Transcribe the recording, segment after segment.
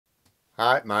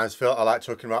Hi, my name's Phil. I like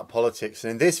talking about politics,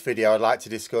 and in this video I'd like to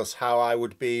discuss how I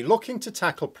would be looking to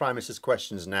tackle Prime Minister's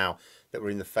questions now that we're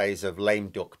in the phase of lame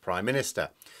duck Prime Minister.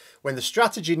 When the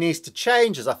strategy needs to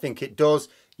change, as I think it does,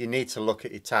 you need to look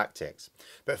at your tactics.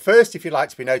 But first, if you'd like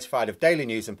to be notified of daily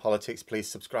news and politics, please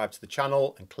subscribe to the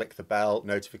channel and click the bell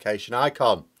notification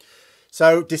icon.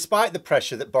 So, despite the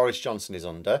pressure that Boris Johnson is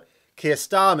under, Keir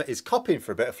Starmer is copying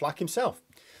for a bit of flack himself.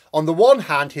 On the one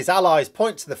hand, his allies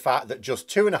point to the fact that just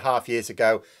 2.5 years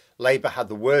ago, Labour had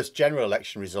the worst general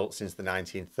election result since the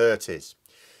 1930s.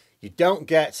 You don't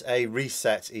get a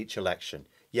reset each election.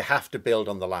 You have to build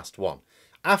on the last one.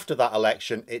 After that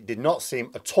election, it did not seem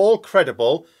at all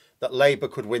credible that Labour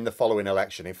could win the following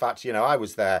election. In fact, I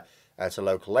was there at a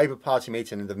local Labour Party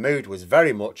meeting and the mood was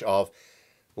very much of,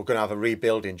 we're going to have a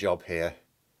rebuilding job here.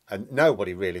 And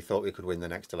nobody really thought we could win the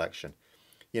next election.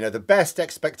 The best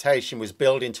expectation was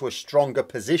build into a stronger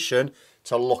position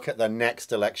to look at the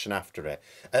next election after it.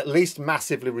 At least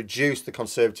massively reduce the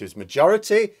Conservatives'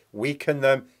 majority, weaken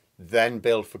them, then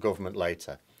build for government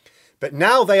later. But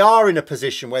now they are in a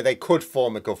position where they could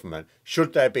form a government,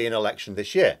 should there be an election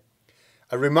this year.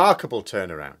 A remarkable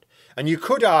turnaround. And you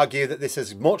could argue that this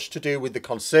has much to do with the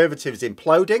Conservatives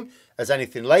imploding, as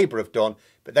anything Labour have done,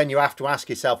 but then you have to ask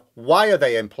yourself, why are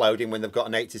they imploding when they've got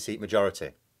an 80-seat majority?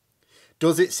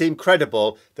 Does it seem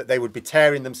credible that they would be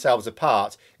tearing themselves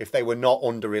apart if they were not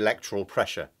under electoral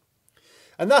pressure?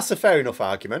 And that's a fair enough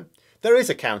argument. There is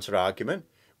a counter-argument.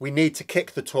 We need to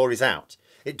kick the Tories out.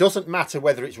 It doesn't matter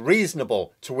whether it's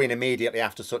reasonable to win immediately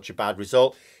after such a bad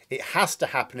result. It has to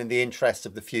happen in the interest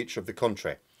of the future of the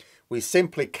country. We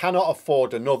simply cannot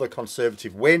afford another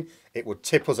Conservative win. It would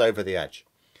tip us over the edge.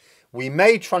 We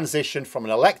may transition from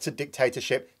an elected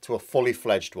dictatorship to a fully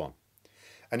fledged one.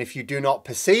 And if you do not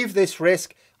perceive this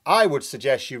risk, I would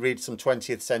suggest you read some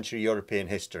 20th century European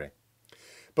history.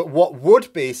 But what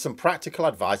would be some practical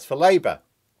advice for Labour?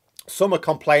 Some are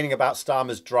complaining about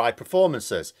Starmer's dry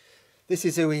performances. This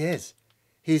is who he is.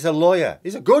 He's a lawyer.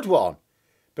 He's a good one.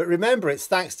 But remember, it's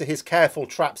thanks to his careful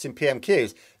traps in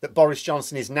PMQs that Boris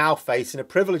Johnson is now facing a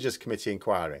Privileges Committee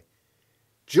inquiry.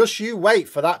 Just you wait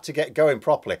for that to get going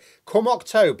properly. Come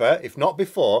October, if not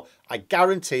before, I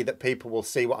guarantee that people will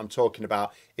see what I'm talking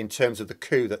about in terms of the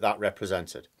coup that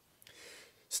represented.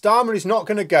 Starmer is not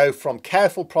going to go from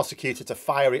careful prosecutor to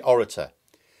fiery orator.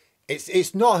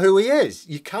 It's not who he is.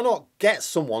 You cannot get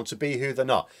someone to be who they're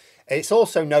not. It's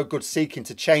also no good seeking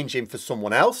to change him for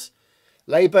someone else.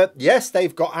 Labour, yes,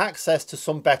 they've got access to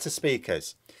some better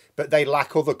speakers, but they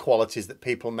lack other qualities that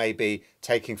people may be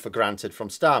taking for granted from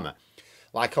Starmer.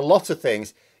 Like a lot of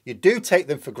things, you do take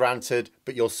them for granted,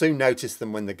 but you'll soon notice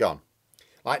them when they're gone.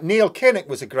 Like Neil Kinnock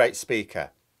was a great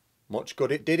speaker. Much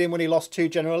good it did him when he lost 2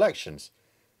 general elections.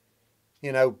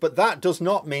 But that does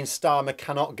not mean Starmer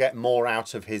cannot get more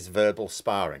out of his verbal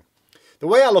sparring. The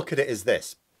way I look at it is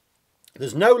this.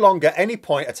 There's no longer any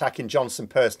point attacking Johnson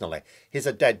personally. He's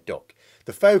a dead duck.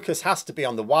 The focus has to be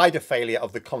on the wider failure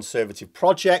of the Conservative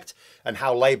project and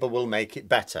how Labour will make it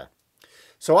better.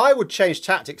 So I would change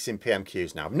tactics in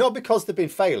PMQs now, not because they've been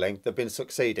failing, they've been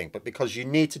succeeding, but because you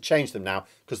need to change them now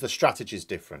because the strategy is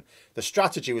different. The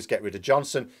strategy was get rid of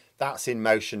Johnson. That's in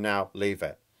motion now. Leave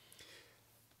it.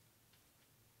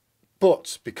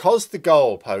 But because the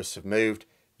goalposts have moved,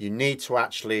 you need to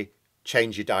actually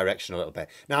change your direction a little bit.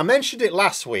 Now, I mentioned it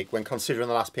last week when considering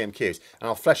the last PMQs, and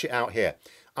I'll flesh it out here.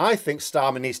 I think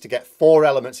Starmer needs to get 4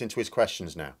 elements into his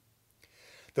questions now.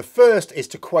 The first is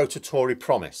to quote a Tory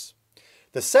promise.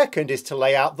 The second is to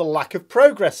lay out the lack of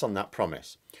progress on that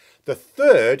promise. The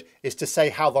third is to say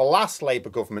how the last Labour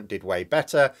government did way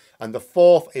better. And the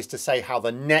fourth is to say how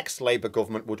the next Labour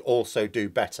government would also do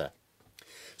better.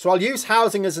 So I'll use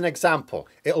housing as an example.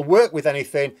 It'll work with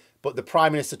anything, but the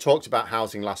Prime Minister talked about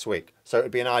housing last week. So it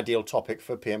would be an ideal topic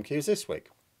for PMQs this week.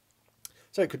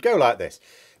 So it could go like this.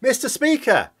 Mr.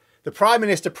 Speaker, the Prime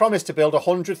Minister promised to build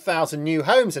 100,000 new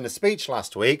homes in a speech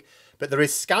last week, but there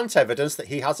is scant evidence that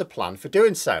he has a plan for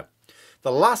doing so.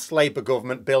 The last Labour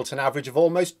government built an average of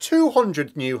almost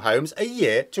 200 new homes a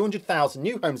year, 200,000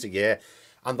 new homes a year,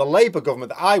 and the Labour government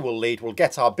that I will lead will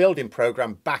get our building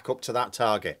programme back up to that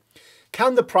target.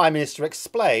 Can the Prime Minister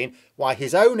explain why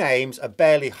his own aims are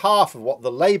barely half of what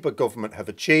the Labour government have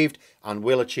achieved and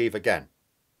will achieve again?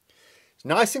 It's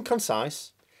nice and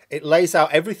concise. It lays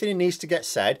out everything he needs to get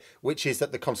said, which is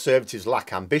that the Conservatives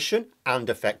lack ambition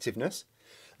and effectiveness,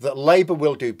 that Labour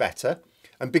will do better,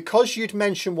 and because you'd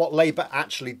mentioned what Labour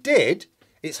actually did,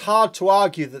 it's hard to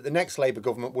argue that the next Labour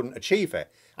government wouldn't achieve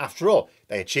it. After all,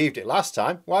 they achieved it last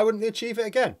time, why wouldn't they achieve it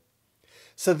again?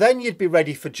 So then you'd be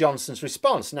ready for Johnson's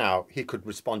response. Now, he could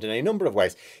respond in a number of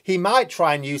ways. He might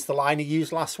try and use the line he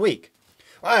used last week.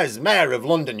 Well, as Mayor of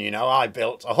London, you know, I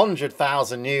built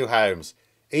 100,000 new homes.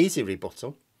 Easy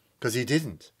rebuttal, because he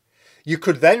didn't. You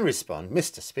could then respond,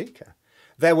 Mr. Speaker,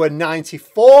 there were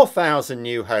 94,000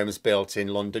 new homes built in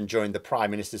London during the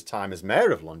Prime Minister's time as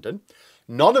Mayor of London.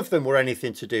 None of them were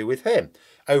anything to do with him.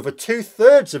 Over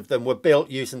 2/3 of them were built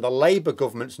using the Labour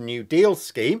government's New Deal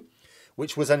scheme,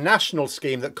 which was a national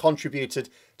scheme that contributed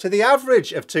to the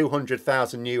average of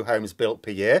 200,000 new homes built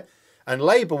per year. And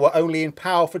Labour were only in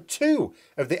power for 2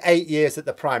 of the 8 years that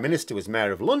the Prime Minister was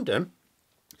Mayor of London.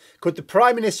 Could the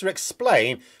Prime Minister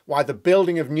explain why the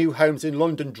building of new homes in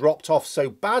London dropped off so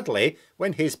badly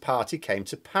when his party came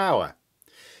to power?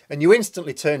 And you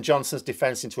instantly turn Johnson's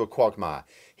defence into a quagmire.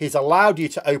 He's allowed you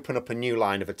to open up a new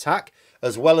line of attack,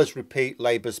 as well as repeat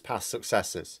Labour's past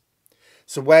successes.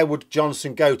 So where would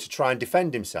Johnson go to try and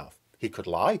defend himself? He could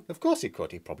lie. Of course he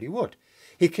could. He probably would.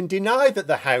 He can deny that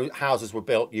the houses were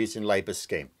built using Labour's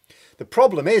scheme. The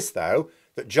problem is, though,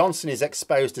 that Johnson is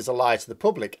exposed as a liar to the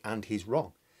public, and he's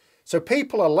wrong. So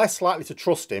people are less likely to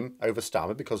trust him over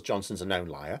Starmer because Johnson's a known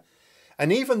liar.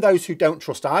 And even those who don't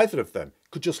trust either of them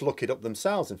could just look it up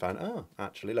themselves and find, oh,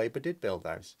 actually Labour did build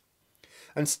those.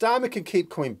 And Starmer can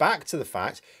keep coming back to the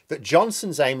fact that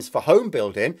Johnson's aims for home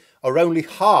building are only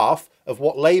half of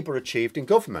what Labour achieved in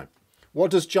government. What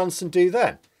does Johnson do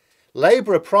then?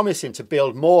 Labour are promising to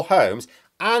build more homes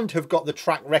and have got the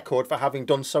track record for having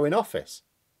done so in office.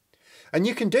 And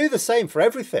you can do the same for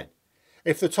everything.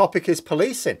 If the topic is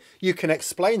policing, you can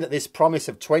explain that this promise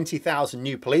of 20,000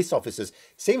 new police officers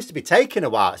seems to be taking a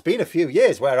while. It's been a few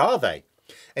years. Where are they?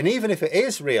 And even if it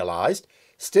is realised,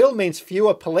 still means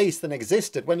fewer police than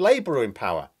existed when Labour were in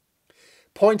power.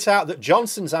 Point out that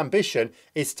Johnson's ambition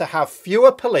is to have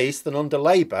fewer police than under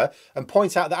Labour, and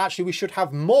point out that actually we should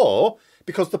have more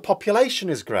because the population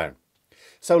has grown.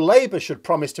 So Labour should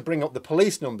promise to bring up the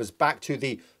police numbers back to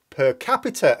the per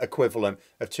capita equivalent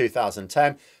of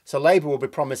 2010. So Labour will be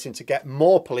promising to get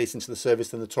more police into the service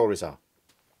than the Tories are.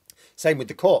 Same with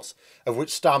the courts, of which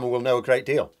Starmer will know a great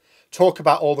deal. Talk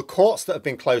about all the courts that have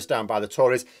been closed down by the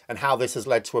Tories and how this has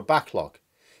led to a backlog.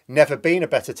 Never been a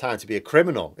better time to be a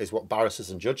criminal, is what barristers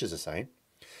and judges are saying.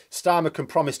 Starmer can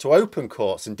promise to open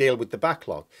courts and deal with the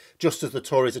backlog, just as the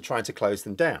Tories are trying to close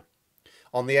them down.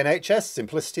 On the NHS,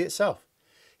 simplicity itself.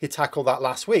 He tackled that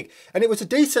last week, and it was a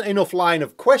decent enough line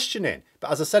of questioning, but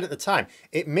as I said at the time,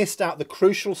 it missed out the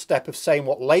crucial step of saying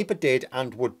what Labour did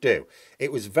and would do.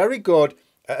 It was very good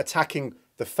at attacking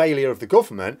the failure of the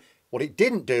government. What it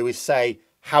didn't do is say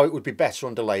how it would be better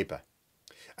under Labour.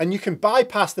 And you can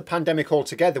bypass the pandemic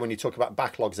altogether when you talk about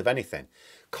backlogs of anything.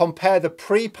 Compare the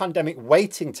pre-pandemic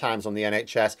waiting times on the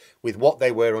NHS with what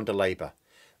they were under Labour.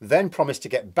 Then promise to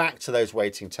get back to those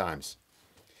waiting times.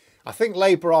 I think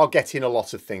Labour are getting a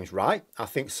lot of things right. I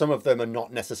think some of them are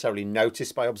not necessarily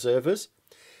noticed by observers.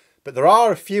 But there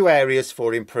are a few areas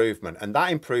for improvement, and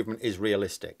that improvement is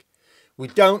realistic. We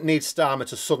don't need Starmer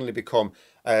to suddenly become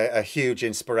a huge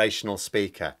inspirational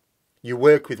speaker. You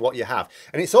work with what you have.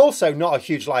 And it's also not a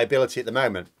huge liability at the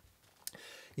moment.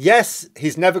 Yes,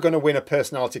 he's never going to win a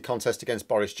personality contest against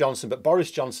Boris Johnson, but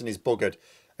Boris Johnson is buggered.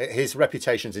 His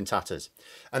reputation's in tatters.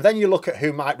 And then you look at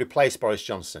who might replace Boris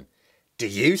Johnson. Do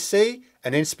you see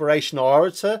an inspirational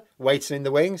orator waiting in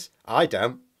the wings? I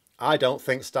don't. I don't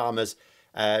think Starmer's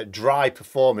dry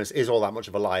performance is all that much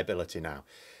of a liability now.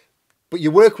 But you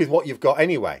work with what you've got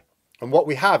anyway. And what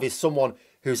we have is someone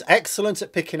who's excellent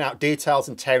at picking out details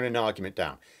and tearing an argument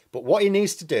down. But what he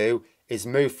needs to do is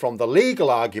move from the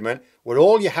legal argument, where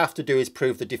all you have to do is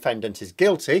prove the defendant is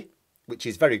guilty, which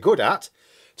he's very good at,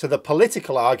 to the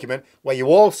political argument where you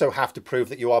also have to prove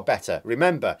that you are better.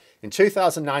 Remember, in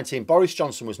 2019, Boris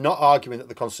Johnson was not arguing that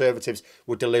the Conservatives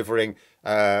were delivering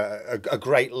a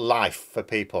great life for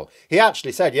people. He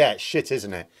actually said, yeah, it's shit,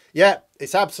 isn't it? Yeah,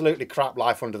 it's absolutely crap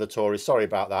life under the Tories. Sorry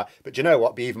about that. But you know what?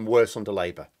 It'd be even worse under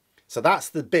Labour. So that's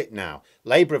the bit now.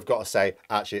 Labour have got to say,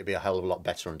 actually, it'd be a hell of a lot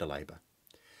better under Labour.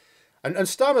 And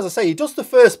Starmer, as I say, he does the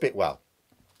first bit well.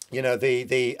 You know,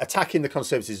 the attacking the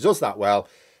Conservatives does that well,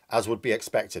 as would be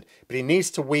expected. But he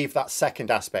needs to weave that second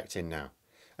aspect in now.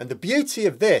 And the beauty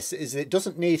of this is that it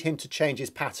doesn't need him to change his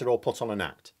patter or put on an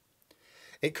act.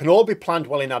 It can all be planned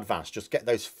well in advance. Just get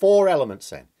those 4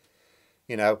 elements in.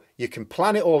 You know, you can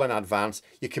plan it all in advance.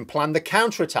 You can plan the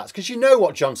counterattacks because you know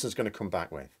what Johnson's going to come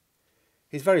back with.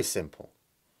 He's very simple.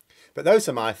 But those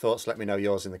are my thoughts. Let me know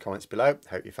yours in the comments below.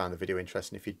 Hope you found the video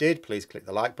interesting. If you did, please click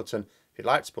the like button. If you'd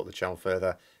like to support the channel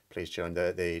further, please join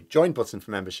the join button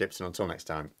for memberships. And until next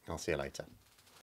time, I'll see you later.